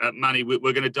Minnesota. Manny, we're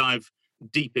going to dive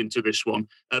deep into this one.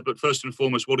 But first and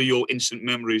foremost, what are your instant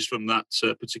memories from that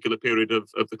particular period of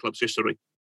the club's history?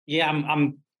 Yeah,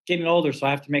 I'm getting older, so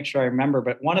I have to make sure I remember.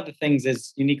 But one of the things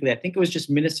is uniquely, I think it was just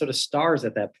Minnesota Stars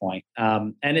at that point.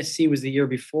 NSC was the year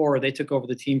before. They took over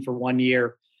the team for 1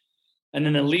 year, and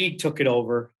then the league took it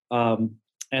over. And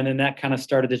then that kind of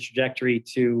started the trajectory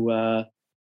to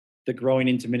the growing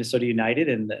into Minnesota United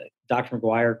and Dr.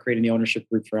 McGuire creating the ownership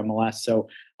group for MLS. So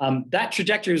that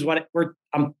trajectory is what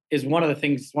is one of the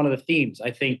things, one of the themes,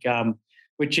 I think,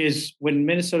 which is when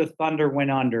Minnesota Thunder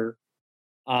went under,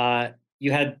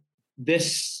 you had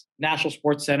this National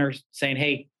Sports Center saying,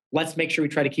 hey, let's make sure we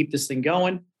try to keep this thing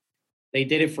going. They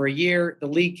did it for a year. The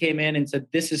league came in and said,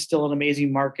 this is still an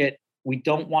amazing market. We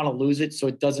don't want to lose it so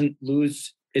it doesn't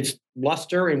lose its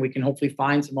luster, and we can hopefully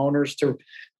find some owners to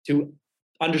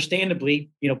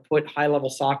understandably, put high-level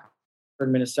soccer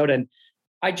in Minnesota. And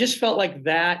I just felt like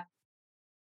that,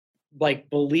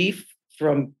 belief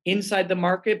from inside the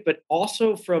market, but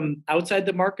also from outside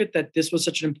the market, that this was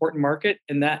such an important market,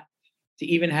 and that to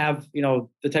even have,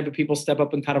 the type of people step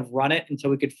up and kind of run it until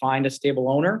we could find a stable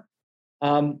owner,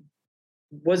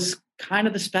 was kind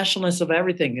of the specialness of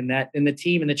everything in the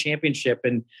team and the championship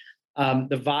and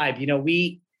the vibe.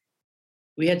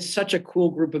 We had such a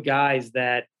cool group of guys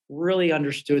that really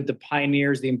understood the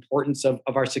pioneers, the importance of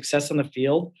our success on the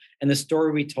field, and the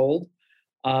story we told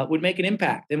would make an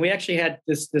impact. And we actually had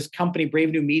this company, Brave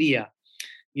New Media.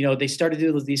 They started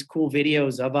to do these cool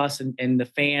videos of us and the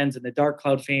fans and the Dark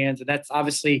Cloud fans. And that's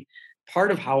obviously part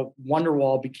of how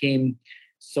Wonderwall became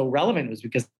so relevant, was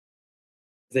because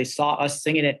they saw us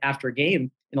singing it after a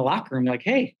game in the locker room. Like,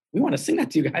 hey, we want to sing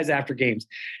that to you guys after games.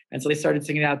 And so they started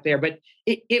singing it out there. But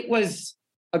it was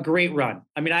a great run.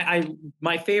 I mean,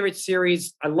 my favorite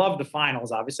series, I love the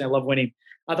finals. Obviously, I love winning.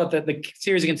 I thought that the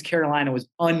series against Carolina was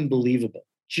unbelievable.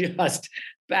 Just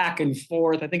back and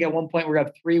forth. I think at one point we were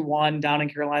up 3-1 down in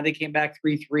Carolina. They came back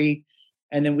 3-3,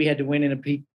 and then we had to win in a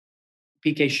PK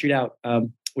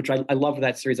shootout, which I loved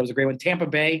that series. That was a great one. Tampa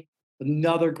Bay,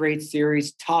 another great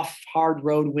series. Tough, hard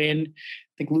road win.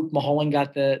 I think Luke Mulholland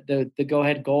got the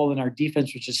go-ahead goal, and our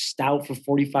defense was just stout for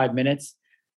 45 minutes.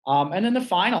 And then the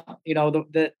final,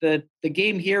 the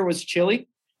game here was chilly. It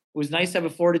was nice to have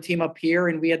a Florida team up here,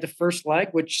 and we had the first leg,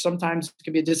 which sometimes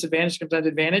can be a disadvantage, sometimes an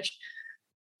advantage.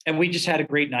 And we just had a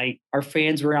great night. Our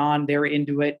fans were on, they were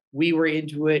into it. We were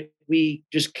into it. We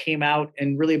just came out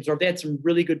and really absorbed. They had some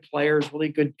really good players, really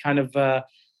good kind of, I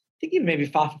think even maybe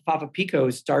Fafa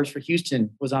Pico, Stars for Houston,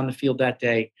 was on the field that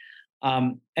day.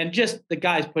 And just the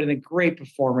guys put in a great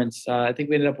performance. I think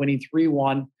we ended up winning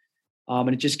 3-1. And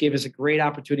it just gave us a great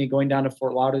opportunity going down to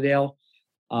Fort Lauderdale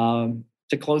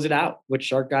to close it out,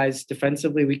 which our guys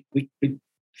defensively, we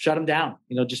shut them down,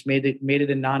 just made it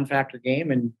a non-factor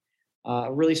game, and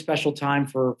a really special time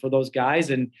for those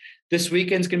guys. And this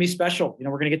weekend's going to be special.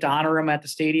 We're going to get to honor them at the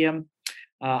stadium.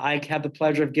 I have the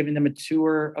pleasure of giving them a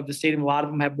tour of the stadium. A lot of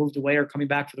them have moved away or coming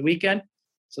back for the weekend.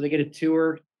 So they get a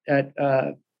tour at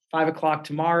 5:00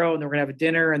 tomorrow, and then we're gonna have a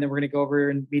dinner, and then we're gonna go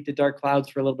over and meet the Dark Clouds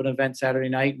for a little bit of event Saturday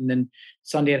night, and then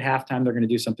Sunday at halftime they're gonna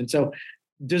do something. So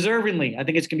deservingly, I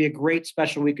think it's gonna be a great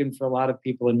special weekend for a lot of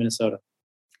people in Minnesota.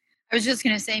 I was just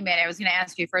going to say, man, I was going to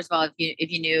ask you, first of all,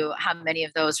 if you knew how many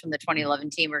of those from the 2011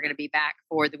 team were going to be back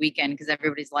for the weekend, because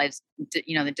everybody's lives,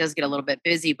 it does get a little bit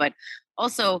busy. But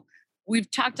also,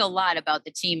 we've talked a lot about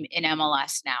the team in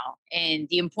MLS now and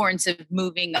the importance of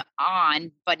moving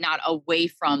on, but not away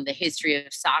from the history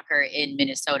of soccer in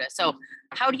Minnesota. So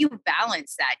how do you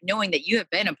balance that, knowing that you have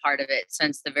been a part of it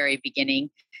since the very beginning,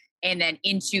 and then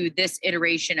into this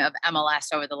iteration of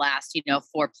MLS over the last,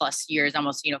 4+ years,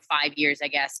 almost, 5 years, I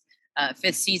guess,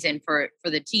 fifth season for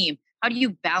the team? How do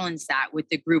you balance that with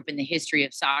the group and the history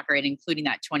of soccer, and including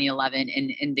that 2011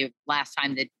 and the last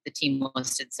time that the team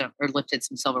lifted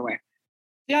some silverware?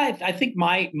 Yeah, I think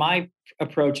my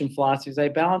approach and philosophy is I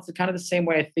balance it kind of the same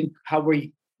way. I think how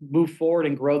we move forward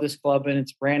and grow this club and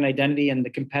its brand identity and the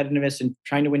competitiveness and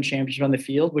trying to win championships on the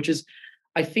field, which is,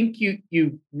 I think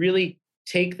you really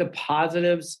take the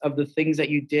positives of the things that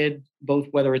you did, both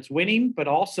whether it's winning, but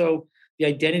also the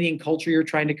identity and culture you're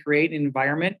trying to create, an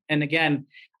environment. And again,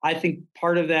 I think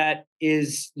part of that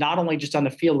is not only just on the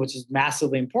field, which is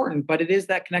massively important, but it is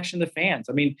that connection to fans.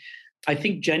 I mean, I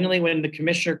think genuinely when the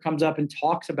commissioner comes up and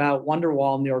talks about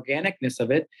Wonderwall and the organicness of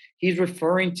it, he's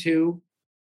referring to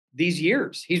these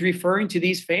years. He's referring to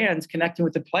these fans connecting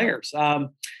with the players. And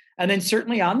then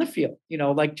certainly on the field,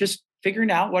 just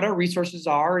figuring out what our resources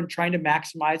are and trying to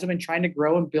maximize them and trying to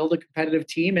grow and build a competitive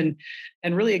team.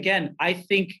 And really, again, I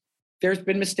think there's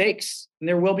been mistakes and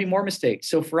there will be more mistakes.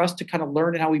 So for us to kind of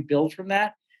learn how we build from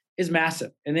that is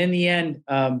massive. And in the end,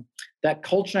 that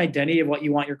culture and identity of what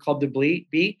you want your club to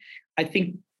be, I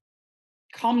think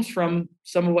comes from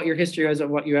some of what your history is of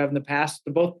what you have in the past,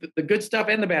 both the good stuff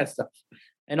and the bad stuff.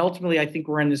 And ultimately, I think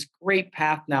we're in this great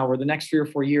path now where the next 3 or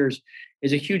 4 years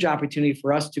is a huge opportunity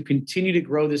for us to continue to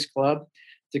grow this club,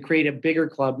 to create a bigger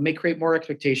club, create more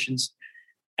expectations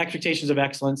of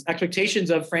excellence, expectations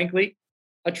of, frankly,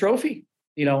 a trophy.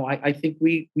 I think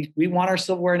we want our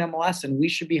silverware in MLS, and we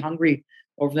should be hungry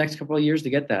over the next couple of years to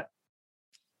get that.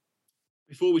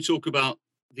 Before we talk about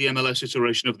the MLS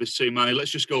iteration of this team, Manny,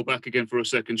 let's just go back again for a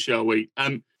second, shall we?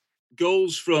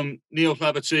 Goals from Neil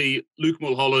Flaherty, Luke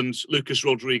Mulholland, Lucas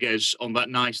Rodriguez on that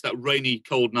rainy,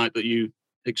 cold night that you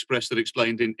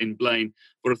explained in Blaine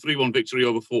for a 3-1 victory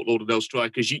over Fort Lauderdale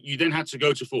Strikers. You then had to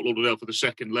go to Fort Lauderdale for the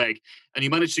second leg, and you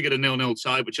managed to get a 0-0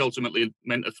 tie, which ultimately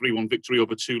meant a 3-1 victory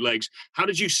over 2 legs. How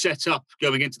did you set up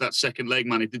going into that second leg,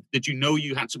 Manny? Did you know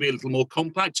you had to be a little more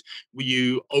compact? Were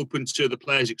you open to the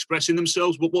players expressing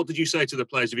themselves? What did you say to the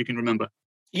players, if you can remember?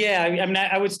 Yeah, I mean,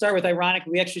 I would start with,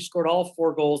 ironically, we actually scored all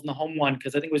 4 goals in the home one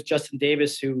because I think it was Justin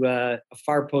Davis who a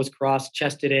far post cross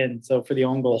chested in, so for the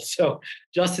own goal. So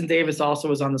Justin Davis also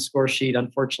was on the score sheet,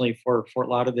 unfortunately, for Fort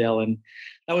Lauderdale, and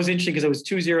that was interesting because it was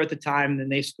 2-0 at the time,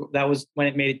 and then that was when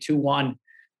it made it 2-1,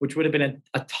 which would have been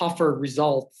a tougher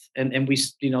result. And we,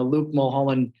 Luke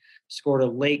Mulholland scored a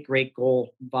late great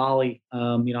goal volley.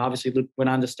 Obviously Luke went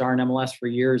on to star in MLS for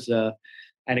years, and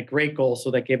a great goal,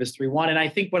 so that gave us 3-1. And I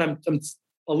think what I'm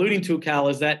alluding to, Cal,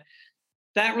 is that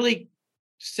really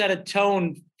set a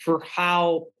tone for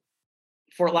how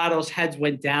Fort Lauderdale's heads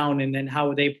went down and then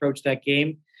how they approached that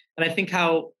game. And I think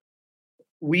how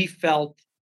we felt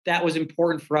that was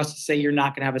important for us to say, you're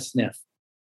not going to have a sniff.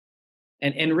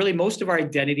 And really most of our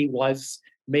identity was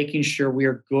making sure we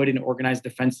are good and organized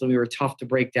defensively. We were tough to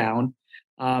break down.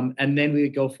 And then we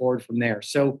would go forward from there.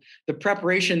 So the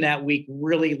preparation that week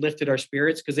really lifted our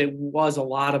spirits because it was a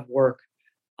lot of work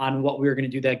on what we were going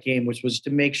to do that game, which was to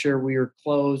make sure we were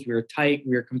closed, we were tight,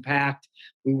 we were compact.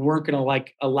 We weren't going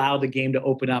to allow the game to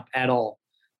open up at all.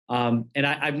 And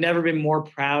I've never been more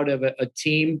proud of a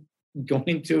team going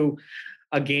into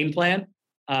a game plan.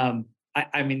 I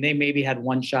mean, they maybe had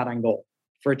 1 shot on goal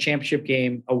for a championship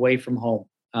game away from home.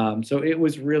 So it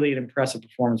was really an impressive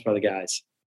performance by the guys.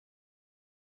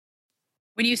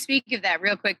 When you speak of that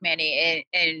real quick, Manny,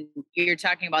 and you're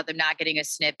talking about them not getting a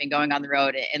sniff and going on the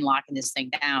road and locking this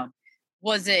thing down,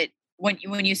 was it when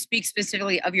you speak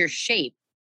specifically of your shape,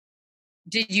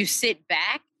 did you sit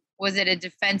back? Was it a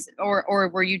defense or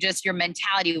were you just, your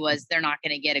mentality was they're not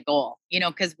going to get a goal?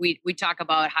 Because we talk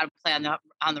about how to play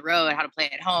on the road, how to play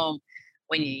at home.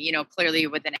 When clearly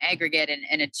with an aggregate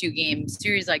and a 2-game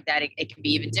series like that, it can be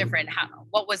even different.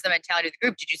 What was the mentality of the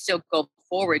group? Did you still go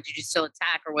forward? Did you still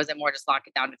attack, or was it more just lock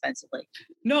it down defensively?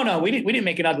 No, we didn't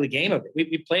make an ugly game of it.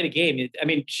 We played a game. I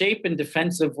mean, shape and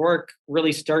defensive work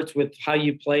really starts with how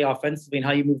you play offensively and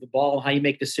how you move the ball, how you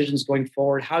make decisions going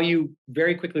forward, how you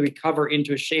very quickly recover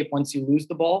into a shape once you lose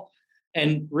the ball.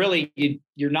 And really,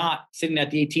 you're not sitting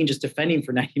at the 18 just defending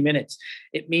for 90 minutes.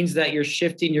 It means that you're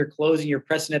shifting, you're closing, you're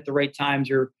pressing at the right times.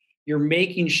 You're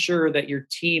making sure that your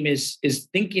team is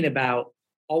thinking about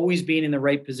always being in the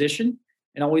right position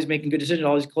and always making good decisions,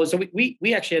 always close. So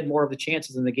we actually had more of the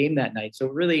chances in the game that night. So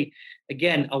really,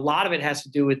 again, a lot of it has to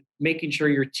do with making sure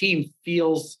your team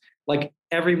feels like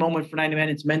every moment for 90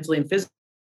 minutes, mentally and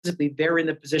physically, they're in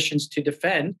the positions to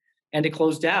defend and to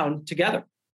close down together.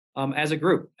 As a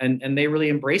group, and they really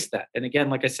embraced that. And again,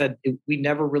 like I said, we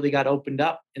never really got opened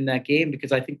up in that game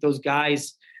because I think those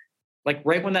guys,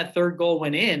 right when that 3rd goal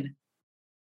went in,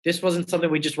 this wasn't something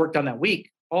we just worked on that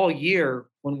week. All year,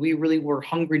 when we really were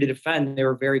hungry to defend, they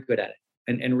were very good at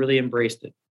it and really embraced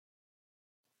it.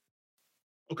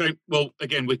 Okay, well,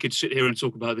 again, we could sit here and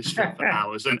talk about this for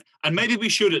hours, and maybe we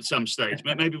should at some stage.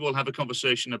 Maybe we'll have a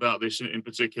conversation about this in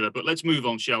particular, but let's move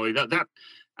on, shall we? That,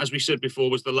 as we said before,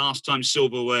 was the last time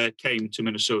silverware came to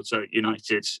Minnesota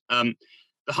United. The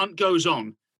hunt goes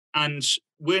on, and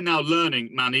we're now learning,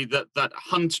 Manny, that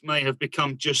hunt may have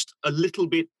become just a little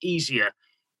bit easier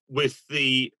with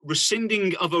the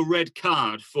rescinding of a red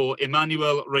card for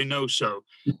Emmanuel Reynoso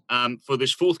for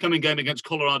this forthcoming game against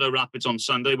Colorado Rapids on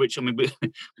Sunday, which, I mean,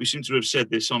 we seem to have said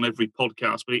this on every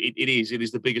podcast, but it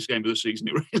is the biggest game of the season.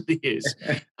 It really is.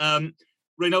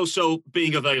 Reynoso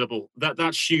being available,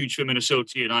 that's huge for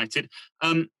Minnesota United.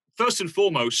 First and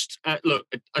foremost, look,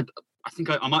 I think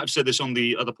I might have said this on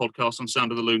the other podcast on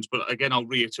Sound of the Loons, but again, I'll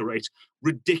reiterate.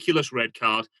 Ridiculous red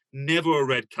card, never a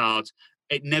red card.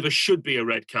 It never should be a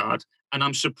red card. And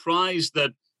I'm surprised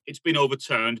that it's been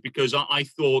overturned because I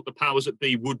thought the powers that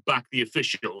be would back the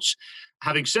officials.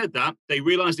 Having said that, they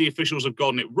realise the officials have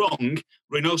gotten it wrong.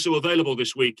 Reynoso available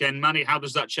this weekend. Manny, how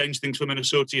does that change things for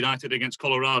Minnesota United against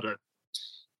Colorado?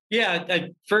 Yeah,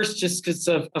 first, just because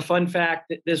a fun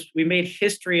fact, we made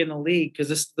history in the league because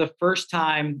this is the first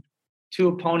time two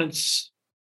opponents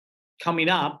coming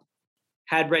up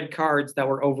had red cards that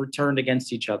were overturned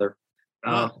against each other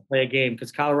to play a game,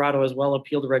 because Colorado as well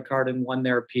appealed the red card and won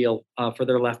their appeal for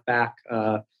their left back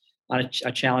on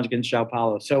a challenge against João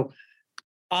Paulo. So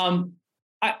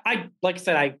I like I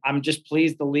said, I'm just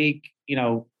pleased the league,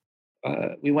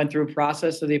 we went through a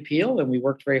process of the appeal and we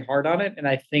worked very hard on it. And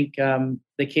I think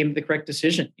they came to the correct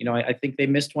decision. I think they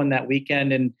missed one that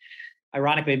weekend, and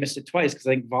ironically, they missed it twice because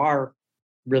I think VAR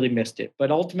really missed it. But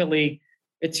ultimately,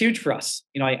 it's huge for us.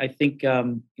 I think,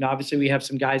 obviously we have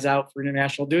some guys out for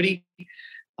international duty,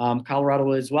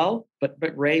 Colorado as well. But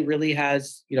Ray really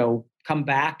has, come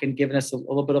back and given us a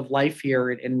little bit of life here.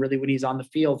 And really, when he's on the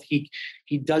field, he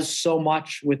does so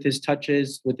much with his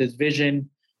touches, with his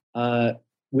vision,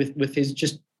 with his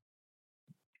just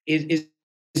his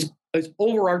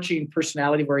overarching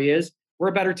personality where he is. We're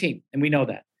a better team, and we know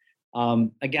that.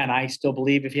 Again, I still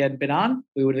believe if he hadn't been on,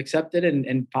 we would have accepted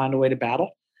and found a way to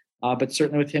battle. But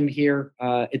certainly with him here,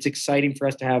 it's exciting for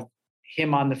us to have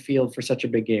him on the field for such a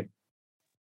big game.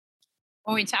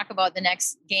 When we talk about the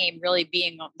next game really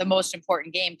being the most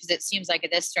important game, because it seems like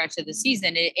at this stretch of the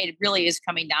season, it really is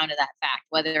coming down to that fact,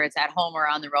 whether it's at home or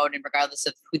on the road, and regardless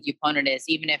of who the opponent is,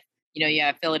 even if, you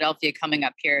have Philadelphia coming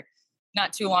up here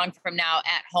not too long from now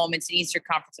at home. It's an Eastern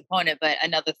Conference opponent, but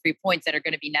another 3 points that are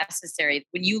going to be necessary.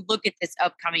 When you look at this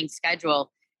upcoming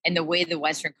schedule and the way the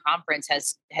Western Conference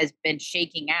has been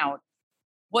shaking out,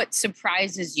 what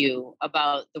surprises you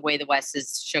about the way the West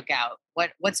is shook out?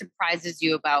 What surprises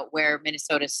you about where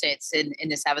Minnesota sits in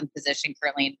the 7th position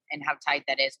currently, and how tight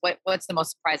that is? What's the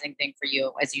most surprising thing for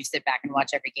you as you sit back and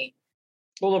watch every game?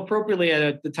 Well, appropriately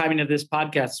at the timing of this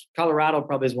podcast, Colorado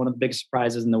probably is one of the biggest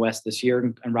surprises in the West this year,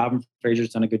 and Robin Fraser's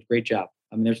done a great job.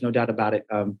 I mean, there's no doubt about it.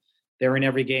 They're in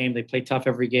every game. They play tough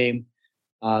every game.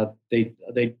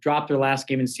 They dropped their last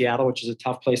game in Seattle, which is a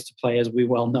tough place to play, as we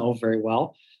well know very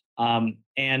well.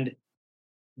 And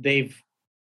they've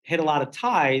hit a lot of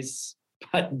ties,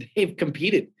 but they've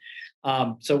competed.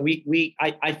 So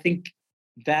I think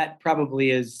that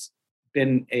probably has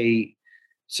been a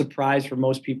surprise for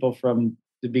most people from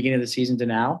the beginning of the season to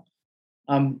now.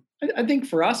 I think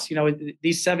for us,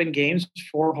 these 7 games,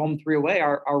 4 home, 3 away,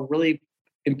 are really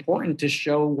important to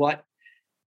show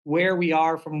where we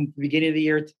are from the beginning of the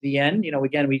year to the end.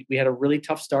 Again, we had a really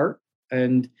tough start,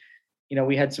 and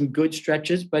we had some good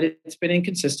stretches, but it's been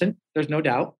inconsistent. There's no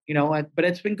doubt, but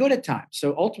it's been good at times.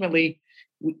 So ultimately,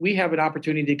 we have an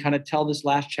opportunity to kind of tell this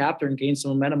last chapter and gain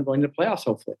some momentum going to the playoffs,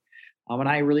 hopefully. And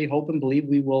I really hope and believe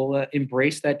we will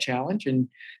embrace that challenge and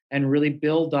really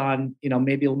build on,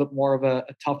 maybe a little bit more of a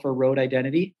tougher road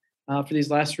identity for these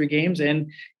last 3 games,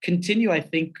 and continue, I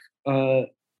think, a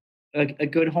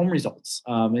good home results.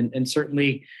 And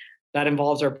certainly that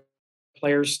involves our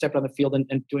players stepping on the field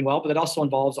and doing well, but it also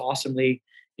involves awesomely,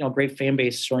 great fan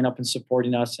base showing up and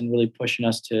supporting us and really pushing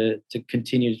us to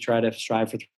continue to try to strive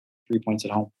for 3 points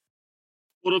at home.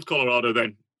 What of Colorado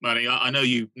then, Manny? I know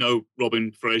you know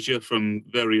Robin Fraser from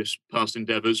various past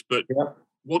endeavors, but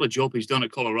what a job he's done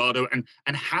at Colorado,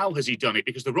 and how has he done it?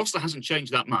 Because the roster hasn't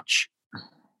changed that much.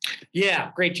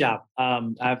 Yeah, great job.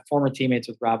 I have former teammates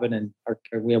with Robin, and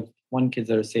we have 1 kid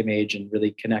that are the same age and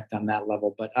really connect on that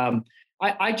level. But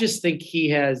I just think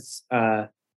he has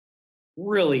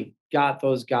really got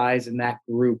those guys in that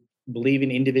group believing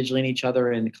individually in each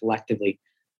other and collectively.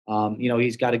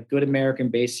 He's got a good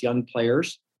American-based young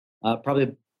players,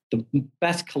 probably the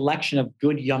best collection of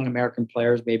good young American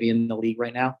players maybe in the league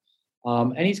right now.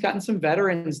 And he's gotten some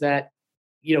veterans that,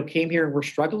 came here and were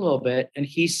struggling a little bit. And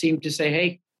he seemed to say,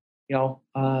 hey,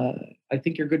 I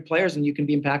think you're good players and you can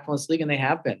be impactful in this league. And they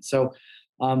have been. So,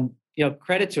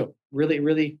 credit to him. Really,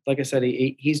 really, like I said,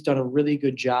 he's done a really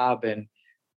good job. And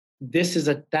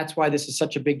that's why this is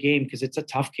such a big game, because it's a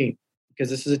tough game, because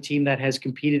this is a team that has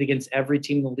competed against every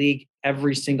team in the league,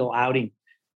 every single outing.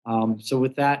 So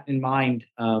with that in mind,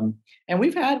 and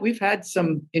we've had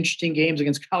some interesting games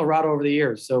against Colorado over the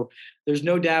years. So there's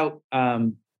no doubt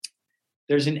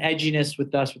there's an edginess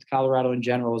with us with Colorado in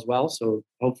general as well. So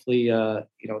hopefully,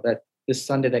 that this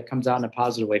Sunday that comes out in a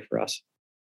positive way for us.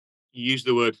 You use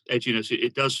the word edginess.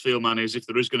 It does feel, Manny, as if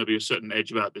there is going to be a certain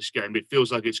edge about this game. It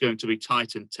feels like it's going to be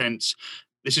tight and tense.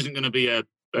 This isn't going to be a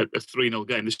a 3-0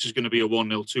 game. This is going to be a 1-0,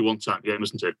 2-1 type game,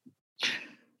 isn't it?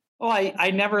 Oh, I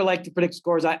never like to predict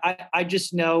scores. I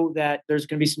just know that there's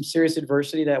going to be some serious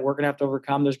adversity that we're going to have to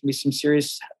overcome. There's going to be some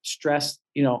serious stress,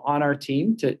 on our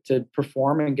team to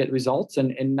perform and get results,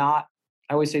 and not,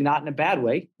 I always say, not in a bad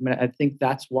way. I mean, I think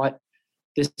that's what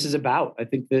this is about. I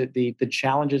think the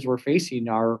challenges we're facing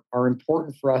are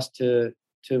important for us to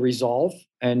resolve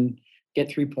and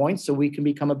get 3 points so we can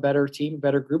become a better team, a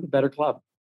better group, a better club.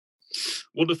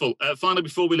 Wonderful. Finally,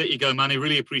 before we let you go, Manny,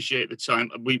 really appreciate the time.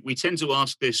 We tend to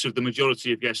ask this of the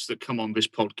majority of guests that come on this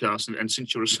podcast, and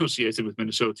since you're associated with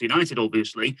Minnesota United,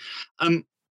 obviously,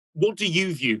 what do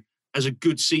you view as a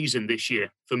good season this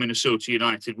year for Minnesota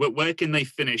United? Where can they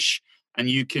finish and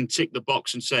you can tick the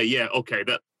box and say, yeah, okay,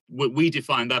 that we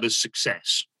define that as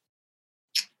success?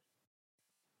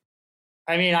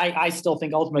 I mean, I still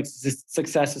think ultimate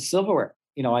success is silverware.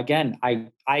 Again,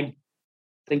 I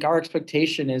think our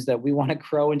expectation is that we want to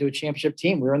grow into a championship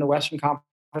team. We were in the Western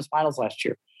Conference Finals last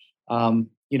year.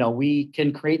 We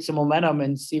can create some momentum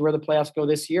and see where the playoffs go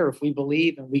this year if we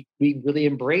believe and we really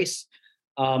embrace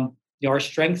our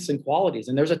strengths and qualities.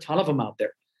 And there's a ton of them out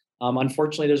there.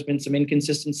 Unfortunately, there's been some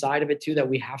inconsistent side of it too that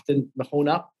we have to hone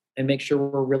up and make sure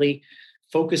we're really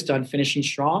focused on finishing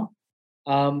strong.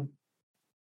 And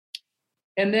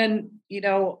then,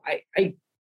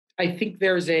 I think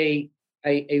there's a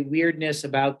weirdness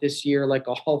about this year, like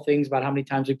all things about how many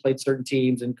times we played certain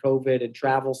teams and COVID and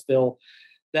travel still,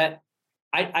 that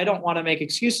I don't want to make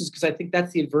excuses, because I think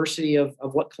that's the adversity of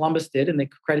what Columbus did, and they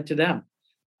credit to them.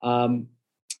 And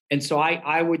so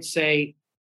I would say,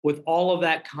 with all of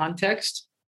that context,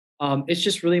 it's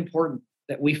just really important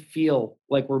that we feel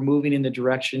like we're moving in the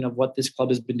direction of what this club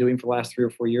has been doing for the last 3 or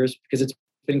 4 years, because it's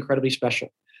been incredibly special.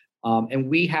 And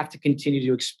we have to continue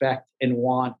to expect and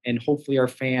want, and hopefully our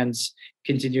fans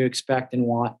continue to expect and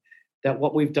want, that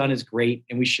what we've done is great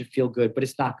and we should feel good, but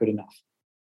it's not good enough.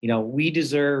 We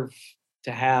deserve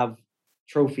to have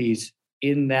trophies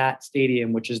in that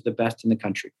stadium, which is the best in the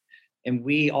country. And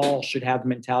we all should have the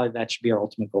mentality that should be our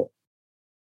ultimate goal.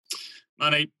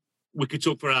 Manny, we could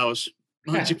talk for hours.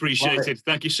 Much appreciated.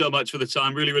 Thank you so much for the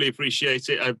time. Really, really appreciate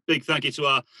it. A big thank you to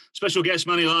our special guest,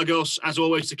 Manny Lagos. As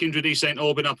always, to Kindred E. St.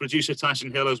 Aubin, our producer,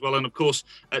 Tyson Hill, as well. And, of course,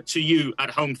 to you at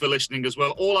home for listening as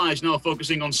well. All eyes now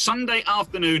focusing on Sunday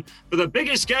afternoon for the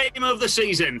biggest game of the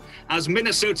season as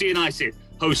Minnesota United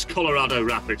host Colorado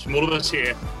Rapids. From all of us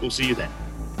here, we'll see you then.